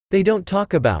They don't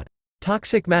talk about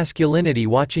toxic masculinity.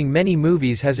 Watching many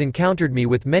movies has encountered me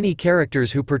with many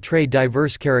characters who portray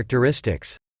diverse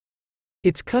characteristics.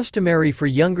 It's customary for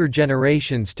younger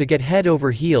generations to get head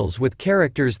over heels with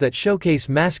characters that showcase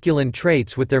masculine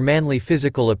traits with their manly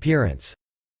physical appearance.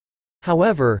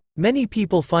 However, many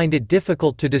people find it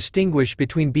difficult to distinguish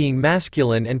between being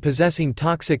masculine and possessing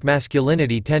toxic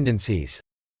masculinity tendencies.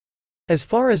 As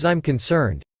far as I'm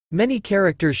concerned, many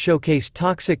characters showcase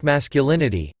toxic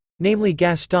masculinity, namely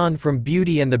Gaston from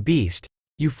Beauty and the Beast,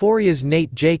 Euphoria's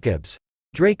Nate Jacobs,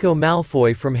 Draco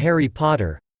Malfoy from Harry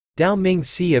Potter, Dao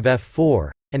Ming-Si of F4,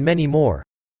 and many more.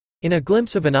 In a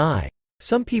glimpse of an eye,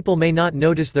 some people may not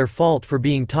notice their fault for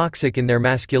being toxic in their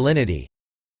masculinity.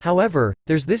 However,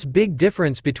 there's this big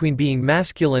difference between being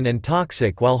masculine and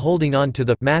toxic while holding on to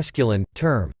the masculine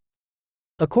term.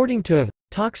 According to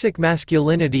toxic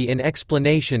masculinity, an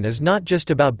explanation is not just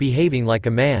about behaving like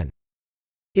a man.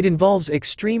 It involves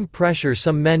extreme pressure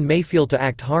some men may feel to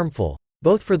act harmful,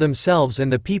 both for themselves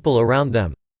and the people around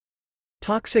them.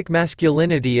 Toxic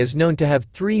masculinity is known to have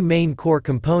three main core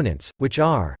components, which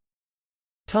are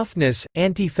toughness,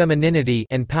 anti-femininity,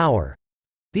 and power.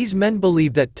 These men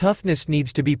believe that toughness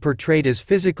needs to be portrayed as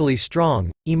physically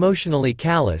strong, emotionally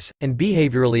callous, and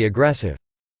behaviorally aggressive.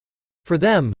 For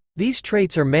them, these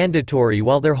traits are mandatory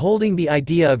while they're holding the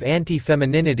idea of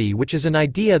anti-femininity, which is an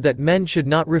idea that men should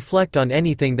not reflect on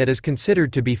anything that is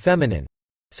considered to be feminine,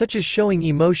 such as showing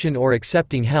emotion or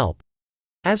accepting help.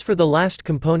 As for the last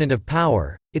component of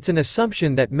power, it's an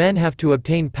assumption that men have to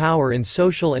obtain power in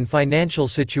social and financial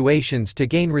situations to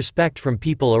gain respect from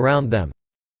people around them.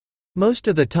 Most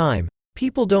of the time,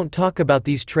 people don't talk about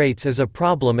these traits as a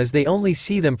problem as they only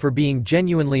see them for being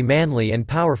genuinely manly and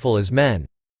powerful as men.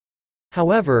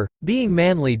 However, being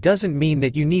manly doesn't mean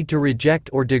that you need to reject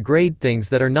or degrade things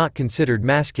that are not considered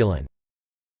masculine.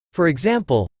 For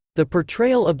example, the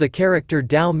portrayal of the character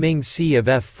Dao Ming-Si of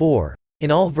F4,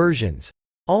 in all versions,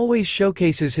 always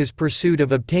showcases his pursuit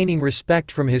of obtaining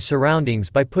respect from his surroundings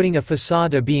by putting a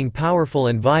facade of being powerful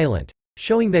and violent,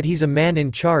 showing that he's a man in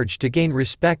charge to gain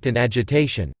respect and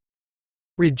agitation.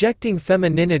 Rejecting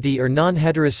femininity or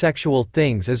non-heterosexual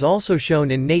things is also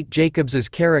shown in Nate Jacobs's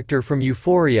character from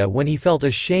Euphoria when he felt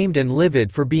ashamed and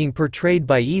livid for being portrayed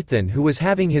by Ethan, who was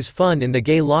having his fun in the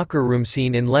gay locker room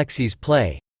scene in Lexi's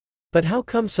play. But how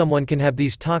come someone can have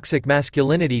these toxic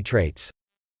masculinity traits?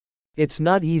 It's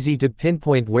not easy to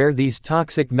pinpoint where these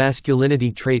toxic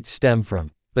masculinity traits stem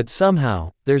from, but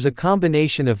somehow, there's a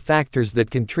combination of factors that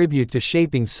contribute to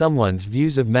shaping someone's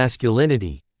views of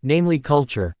masculinity, namely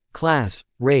culture, class,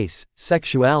 race,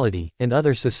 sexuality, and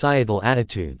other societal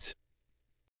attitudes.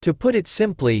 To put it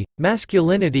simply,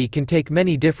 masculinity can take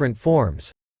many different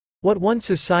forms. What one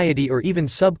society or even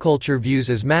subculture views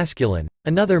as masculine,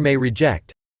 another may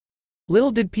reject.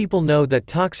 Little did people know that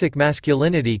toxic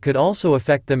masculinity could also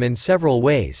affect them in several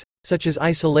ways, such as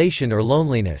isolation or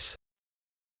loneliness.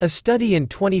 A study in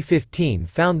 2015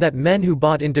 found that men who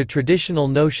bought into traditional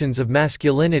notions of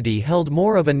masculinity held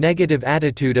more of a negative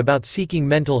attitude about seeking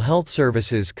mental health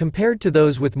services compared to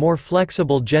those with more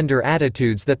flexible gender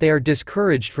attitudes, that they are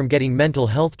discouraged from getting mental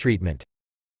health treatment.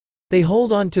 They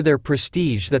hold on to their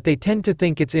prestige, that they tend to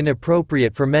think it's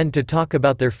inappropriate for men to talk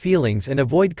about their feelings and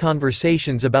avoid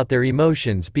conversations about their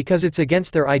emotions because it's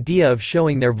against their idea of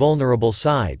showing their vulnerable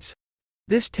sides.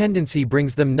 This tendency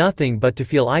brings them nothing but to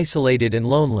feel isolated and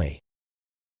lonely.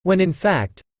 When in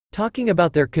fact, talking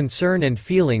about their concern and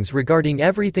feelings regarding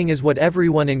everything is what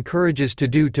everyone encourages to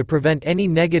do to prevent any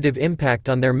negative impact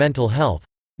on their mental health,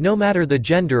 no matter the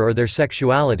gender or their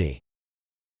sexuality.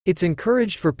 It's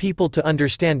encouraged for people to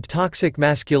understand toxic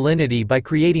masculinity by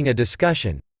creating a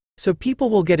discussion, so people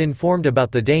will get informed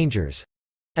about the dangers.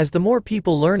 As the more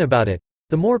people learn about it,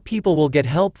 the more people will get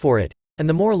help for it, and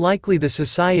the more likely the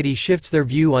society shifts their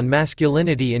view on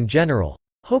masculinity in general,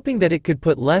 hoping that it could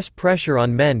put less pressure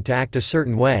on men to act a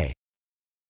certain way.